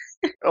holes.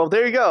 Oh,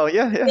 there you go.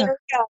 Yeah. There we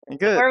go. Good.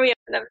 The more we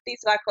open up these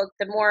black holes,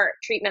 the more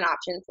treatment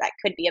options that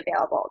could be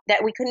available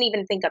that we couldn't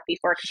even think of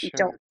before, because we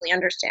don't really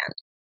understand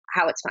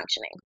how it's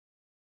functioning.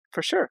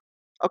 For sure.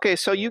 Okay,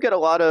 so you get a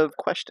lot of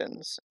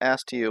questions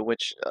asked to you,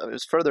 which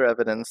is further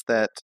evidence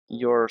that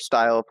your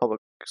style of public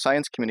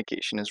science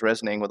communication is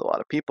resonating with a lot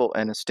of people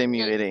and is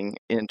stimulating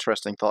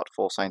interesting,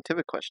 thoughtful,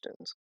 scientific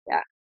questions.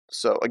 Yeah.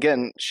 So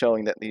again,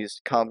 showing that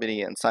these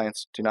comedy and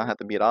science do not have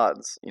to be at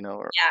odds,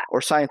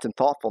 or science and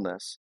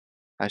thoughtfulness,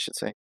 I should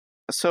say.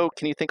 So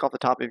can you think off the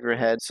top of your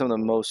head some of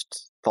the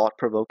most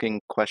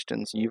thought-provoking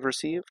questions you've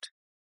received?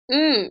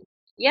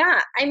 Yeah.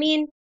 I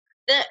mean,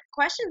 the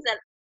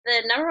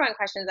number one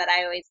questions that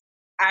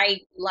I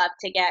love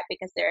to get,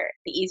 because they're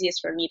the easiest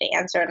for me to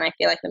answer, and I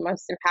feel like the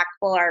most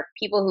impactful, are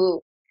people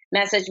who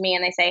message me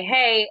and they say,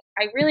 hey,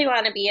 I really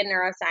want to be a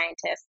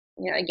neuroscientist,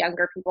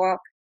 younger people,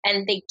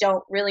 and they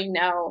don't really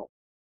know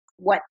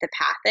what the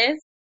path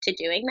is to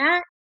doing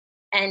that.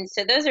 And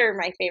so those are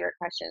my favorite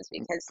questions,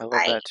 because I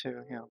love that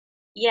too, yeah.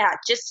 Yeah,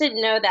 just to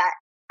know that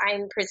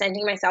I'm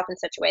presenting myself in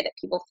such a way that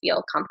people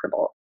feel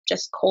comfortable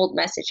just cold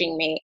messaging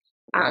me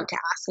to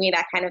ask me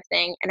that kind of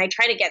thing. And I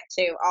try to get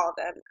to all of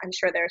them. I'm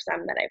sure there are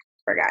some that I've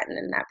forgotten,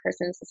 and that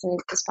person's listening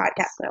to this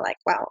podcast and they're like,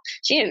 well,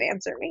 she didn't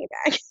answer me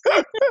back.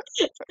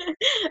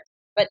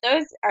 But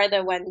those are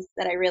the ones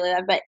that I really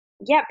love. But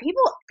yeah,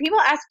 people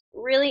ask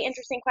really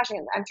interesting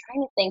questions. I'm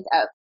trying to think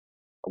of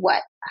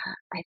what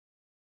I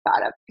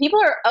thought of. People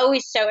are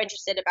always so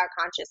interested about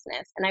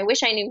consciousness, and I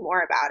wish I knew more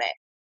about it.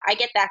 I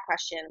get that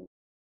question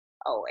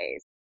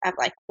always. I'm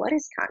like, what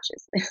is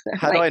consciousness?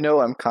 How do I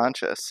know I'm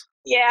conscious?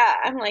 Yeah,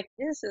 I'm like,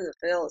 this is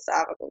a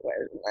philosophical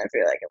question. I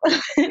feel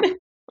like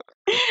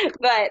it.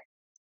 But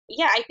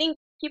yeah, I think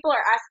people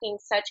are asking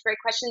such great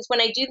questions. When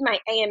I do my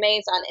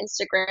AMAs on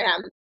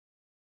Instagram,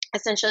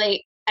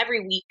 essentially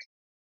every week,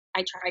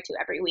 I try to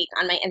every week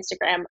on my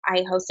Instagram,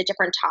 I host a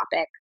different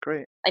topic.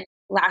 Great. Like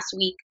last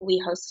week,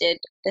 we hosted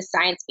the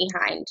science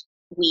behind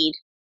weed,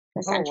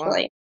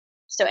 essentially. Wow.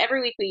 So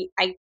every week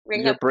I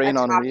bring Your up brain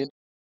a on topic. weed?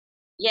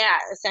 Yeah,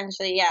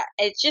 essentially, yeah.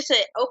 It's just an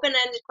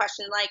open-ended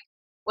question like,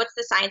 what's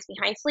the science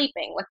behind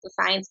sleeping? What's the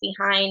science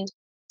behind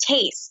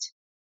taste?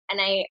 And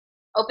I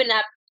open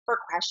up for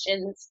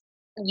questions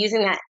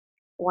using that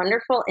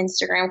wonderful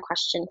Instagram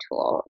question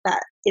tool that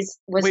was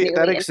Wait, that newly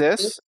introduced.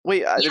 exists?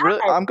 Wait, really?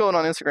 Yeah, I'm going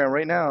on Instagram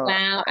right now.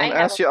 wow, I want to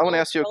ask you. I want to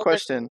ask you a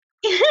question.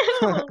 I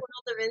have a whole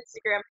world of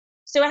Instagram.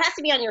 So it has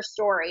to be on your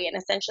story, and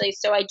essentially,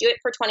 so I do it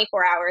for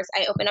 24 hours.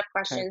 I open up Okay.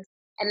 questions,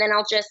 and then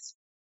I'll just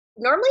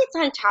normally it's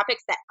on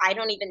topics that I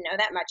don't even know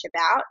that much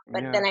about,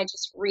 but Yeah. then I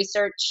just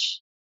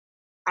research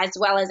as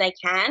well as I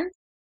can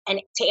and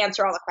to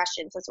answer all the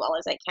questions as well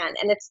as I can.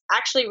 And it's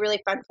actually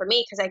really fun for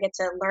me because I get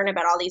to learn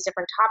about all these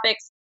different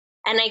topics.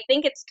 And I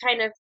think it's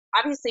kind of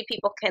obviously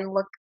people can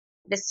look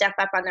this stuff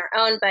up on their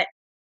own, but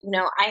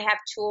I have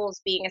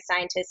tools being a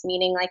scientist,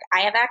 meaning like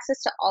I have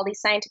access to all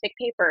these scientific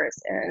papers.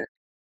 And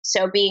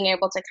so being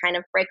able to kind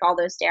of break all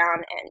those down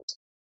and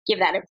give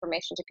that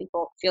information to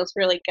people feels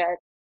really good.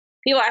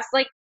 People ask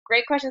like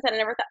great questions that I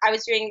never thought. I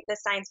was doing the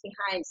science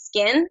behind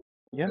skin.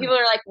 Yeah. People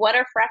are like, what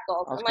are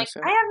freckles? I was I'm gonna like,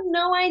 say. I have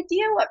no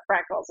idea what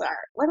freckles are.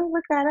 Let me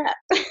look that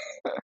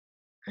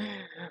up.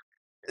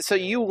 So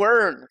you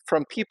learn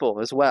from people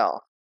as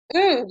well,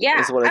 Yeah,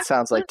 is what it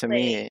sounds like to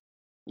absolutely. me.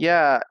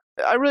 Yeah,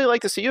 I really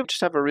like to see you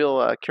just have a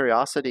real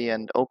curiosity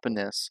and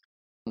openness,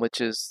 which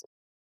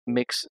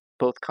makes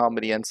both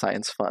comedy and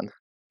science fun.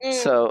 Mm,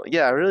 So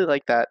yeah, I really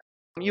like that.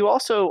 You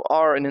also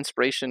are an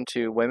inspiration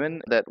to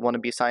women that want to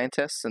be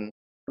scientists. And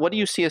what do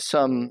you see as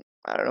some,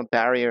 I don't know,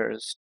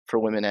 barriers for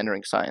women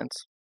entering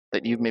science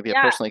that you've maybe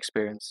yeah, personally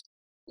experienced?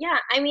 yeah.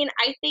 I mean,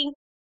 I think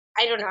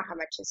I don't know how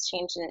much has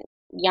changed in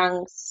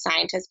young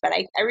scientists, but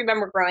I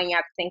remember growing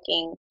up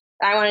thinking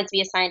that I wanted to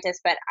be a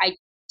scientist, but I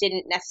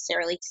didn't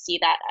necessarily see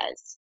that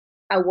as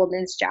a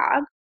woman's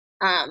job.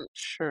 Um,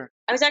 Sure.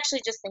 I was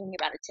actually just thinking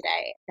about it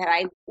today that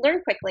I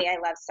learned quickly I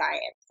love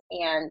science.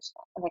 And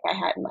like I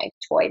had my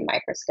toy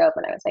microscope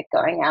and I was like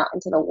going out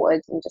into the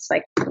woods and just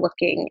like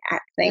looking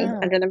at things Yeah.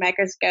 under the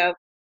microscope.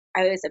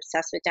 I was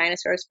obsessed with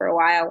dinosaurs for a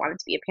while, wanted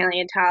to be a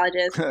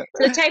paleontologist. So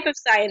the type of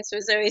science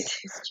was always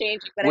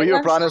changing, but Were I you a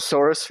love science.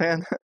 Brontosaurus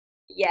fan?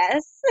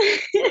 Yes.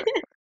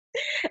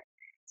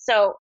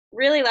 So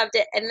really loved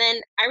it. And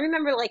then I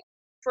remember like,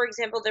 for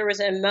example, there was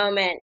a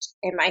moment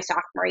in my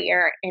sophomore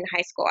year in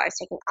high school. I was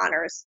taking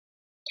honors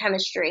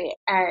chemistry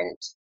and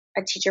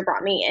a teacher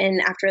brought me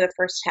in after the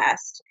first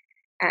test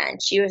and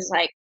she was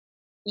like,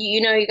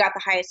 you got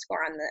the highest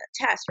score on the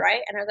test,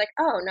 right? And I was like,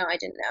 oh, no, I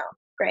didn't know.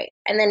 Great.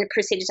 And then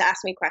proceeded to ask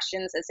me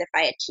questions as if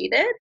I had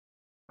cheated.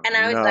 And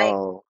I was like,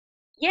 No.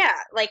 yeah,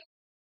 like,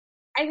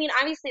 I mean,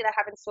 obviously that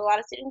happens to a lot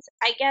of students.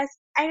 I guess,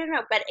 I don't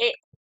know, but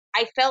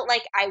I felt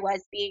like I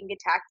was being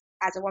attacked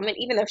as a woman,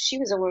 even though she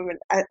was a woman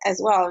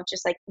as well.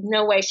 Just like,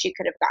 no way she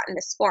could have gotten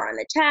a score on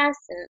the test.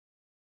 And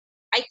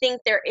I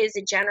think there is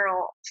a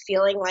general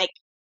feeling like,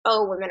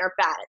 oh, women are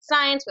bad at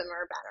science, women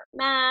are bad at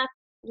math.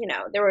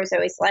 There was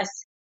always less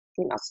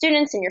female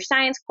students in your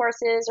science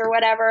courses or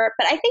whatever.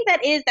 But I think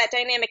that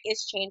dynamic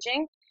is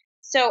changing.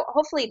 So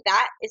hopefully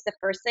that is the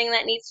first thing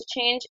that needs to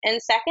change.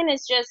 And second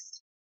is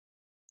just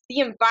the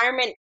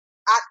environment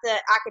at the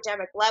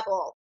academic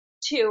level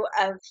too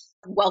of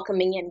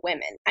welcoming in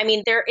women. I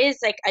mean, there is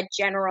like a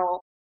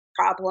general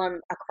problem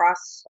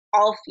across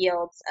all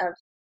fields of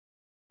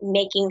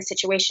making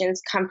situations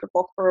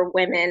comfortable for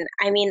women.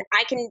 I mean,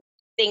 I can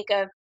think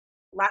of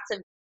lots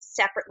of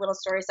separate little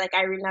stories. Like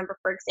I remember,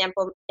 for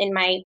example, in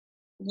my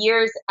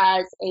years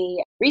as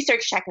a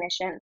research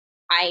technician,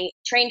 I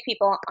trained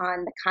people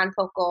on the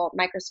confocal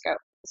microscope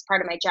as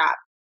part of my job.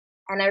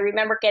 And I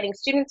remember getting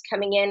students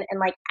coming in and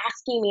like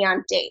asking me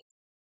on dates.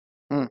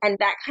 Mm. And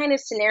that kind of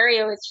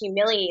scenario is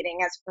humiliating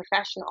as a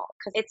professional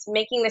because it's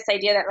making this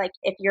idea that like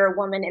if you're a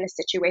woman in a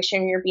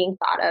situation, you're being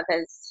thought of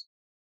as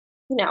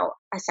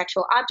a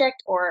sexual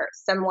object or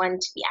someone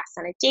to be asked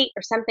on a date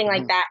or something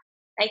like that.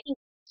 I think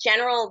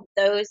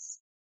those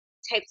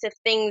types of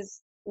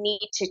things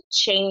need to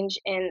change.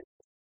 And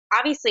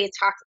obviously it's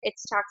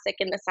toxic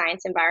in the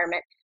science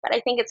environment, but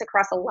I think it's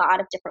across a lot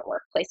of different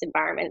workplace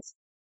environments.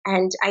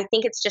 And I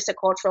think it's just a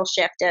cultural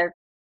shift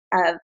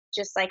of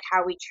just like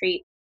how we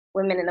treat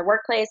women in the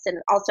workplace and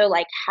also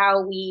like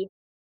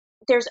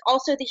there's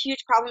also the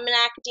huge problem in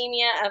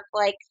academia of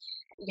like,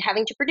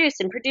 having to produce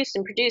and produce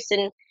and produce.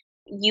 And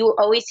you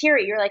always hear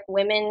it. You're like,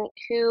 women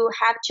who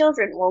have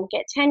children won't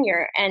get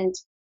tenure. And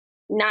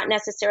not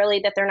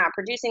necessarily that they're not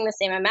producing the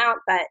same amount,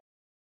 but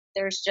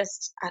there's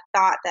just a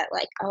thought that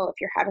like, oh, if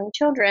you're having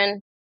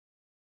children,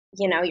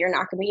 you're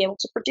not going to be able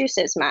to produce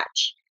as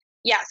much.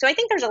 Yeah. So I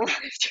think there's a lot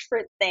of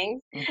different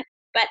things,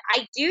 but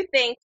I do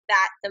think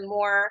that the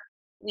more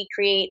we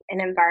create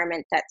an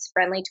environment that's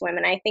friendly to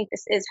women, I think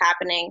this is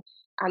happening.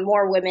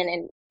 More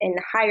women in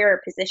higher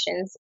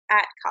positions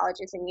at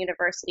colleges and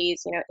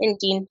universities, in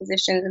dean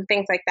positions and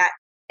things like that,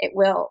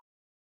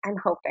 I'm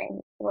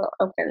hoping will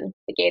open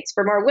the gates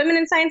for more women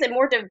in science and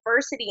more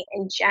diversity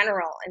in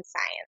general in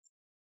science,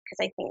 because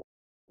I think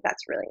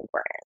that's really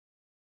important.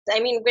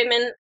 I mean,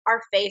 women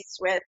are faced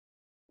with,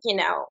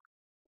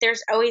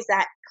 there's always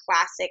that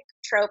classic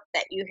trope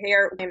that you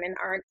hear women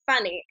aren't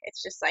funny.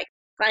 It's just like,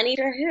 funny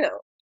to who?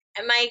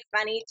 Am I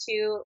funny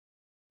to,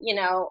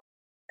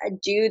 a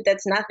dude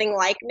that's nothing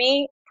like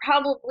me?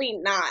 Probably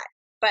not.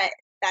 But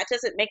that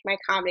doesn't make my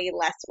comedy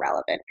less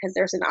relevant because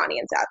there's an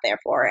audience out there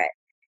for it.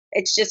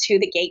 It's just who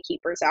the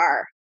gatekeepers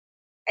are.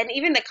 And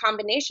even the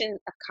combination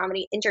of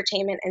comedy,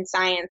 entertainment, and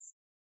science,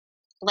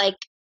 like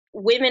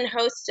women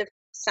hosts of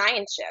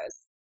science shows,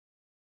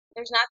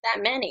 there's not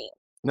that many.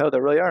 No,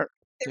 there really aren't.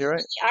 You're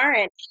right. Really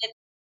aren't.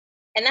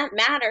 And that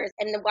matters.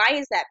 And why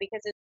is that?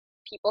 Because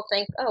people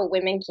think, oh,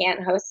 women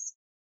can't host.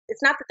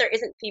 It's not that there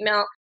isn't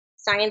female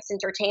science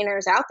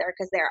entertainers out there,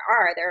 because there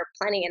are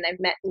plenty, and I've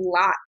met a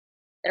lot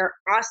that are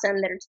awesome,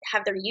 that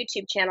have their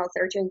YouTube channels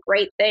that are doing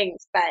great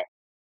things. But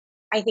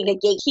I think a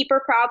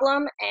gatekeeper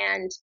problem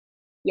and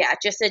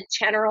just a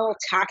general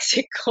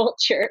toxic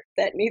culture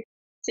that needs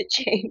to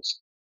change.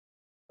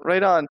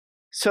 Right on.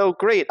 So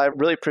great. I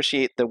really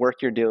appreciate the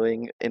work you're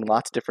doing in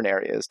lots of different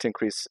areas to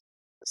increase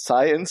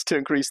science, to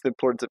increase the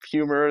importance of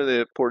humor, the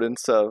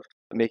importance of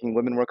making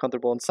women more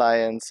comfortable in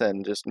science,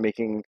 and just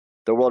making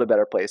the world a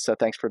better place. So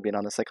thanks for being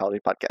on the Psychology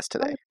Podcast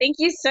today. Thank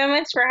you so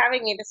much for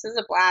having me. This was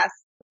a blast.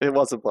 It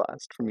was a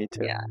blast for me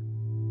too. Yeah.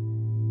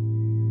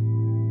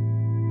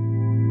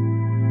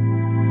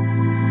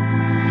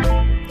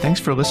 Thanks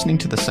for listening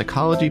to the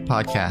Psychology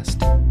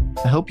Podcast.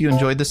 I hope you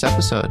enjoyed this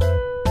episode.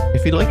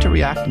 If you'd like to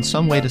react in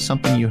some way to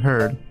something you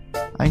heard,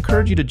 I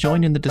encourage you to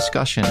join in the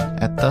discussion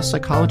at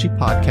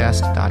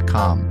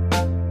thepsychologypodcast.com.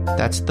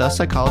 That's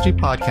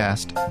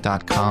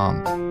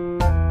thepsychologypodcast.com.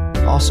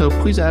 Also,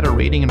 please add a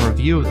rating and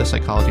review of the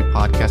Psychology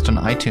Podcast on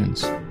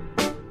iTunes.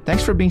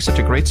 Thanks for being such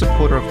a great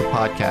supporter of the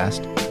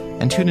podcast,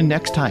 and tune in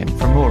next time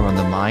for more on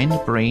the mind,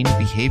 brain,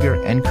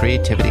 behavior, and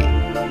creativity.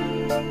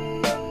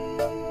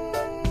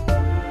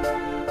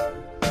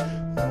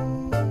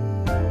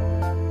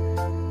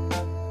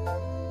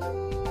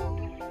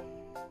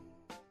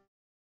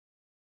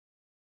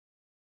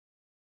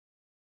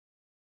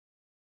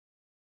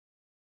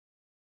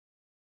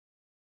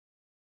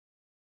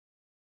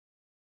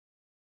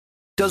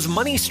 Does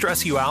money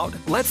stress you out?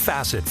 Let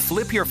Facet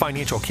flip your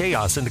financial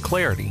chaos into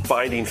clarity.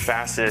 Finding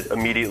Facet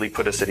immediately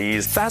put us at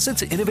ease.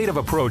 Facet's innovative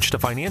approach to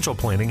financial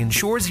planning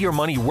ensures your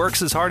money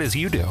works as hard as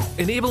you do,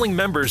 enabling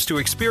members to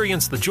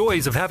experience the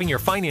joys of having your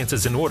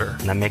finances in order.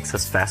 And that makes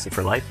us Facet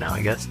for life now,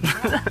 I guess.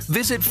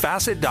 Visit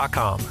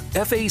Facet.com,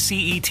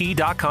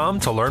 FACET.com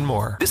to learn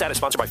more. This ad is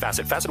sponsored by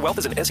Facet. Facet Wealth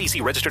is an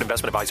SEC registered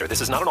investment advisor. This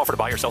is not an offer to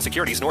buy or sell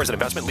securities, nor is it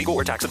investment, legal,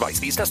 or tax advice.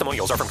 These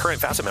testimonials are from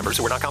current Facet members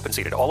who are not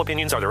compensated. All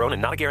opinions are their own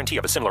and not a guarantee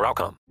of a similar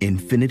outcome.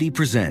 Infiniti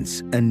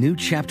presents a new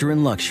chapter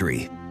in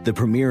luxury, the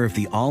premiere of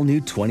the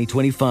all-new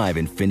 2025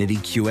 Infiniti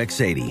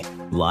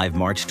QX80, live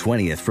March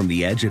 20th from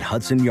the Edge at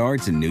Hudson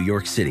Yards in New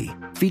York City,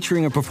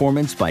 featuring a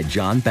performance by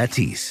John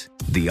Batiste.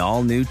 The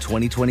all-new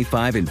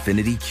 2025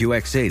 Infiniti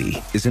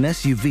QX80 is an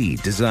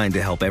SUV designed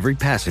to help every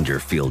passenger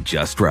feel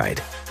just right.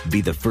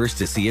 Be the first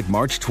to see it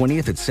March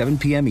 20th at 7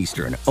 p.m.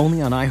 Eastern,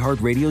 only on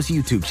iHeartRadio's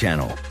YouTube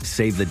channel.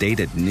 Save the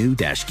date at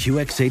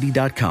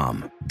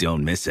new-QX80.com.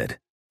 Don't miss it.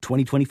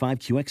 2025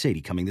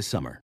 QX80 coming this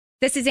summer.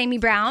 This is Amy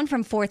Brown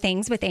from 4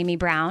 Things with Amy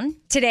Brown.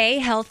 Today,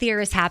 healthier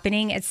is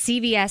happening at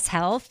CVS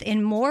Health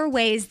in more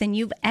ways than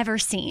you've ever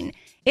seen.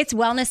 It's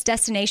wellness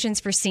destinations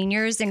for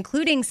seniors,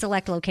 including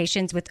select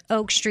locations with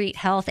Oak Street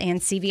Health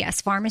and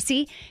CVS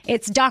Pharmacy.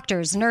 It's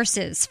doctors,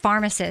 nurses,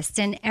 pharmacists,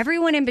 and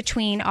everyone in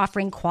between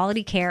offering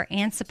quality care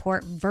and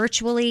support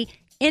virtually,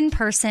 in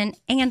person,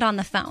 and on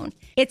the phone.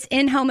 It's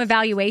in-home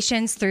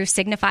evaluations through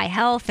Signify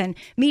Health and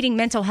meeting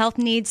mental health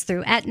needs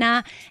through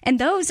Aetna. And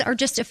those are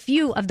just a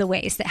few of the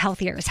ways that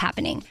healthier is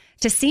happening.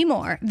 To see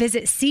more,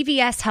 visit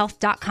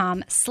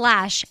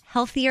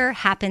cvshealth.com/healthier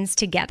happens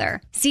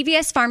together.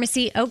 CVS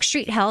Pharmacy, Oak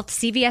Street Health,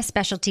 CVS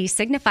Specialty,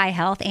 Signify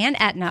Health, and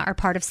Aetna are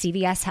part of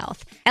CVS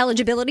Health.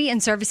 Eligibility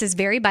and services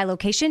vary by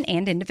location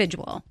and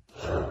individual.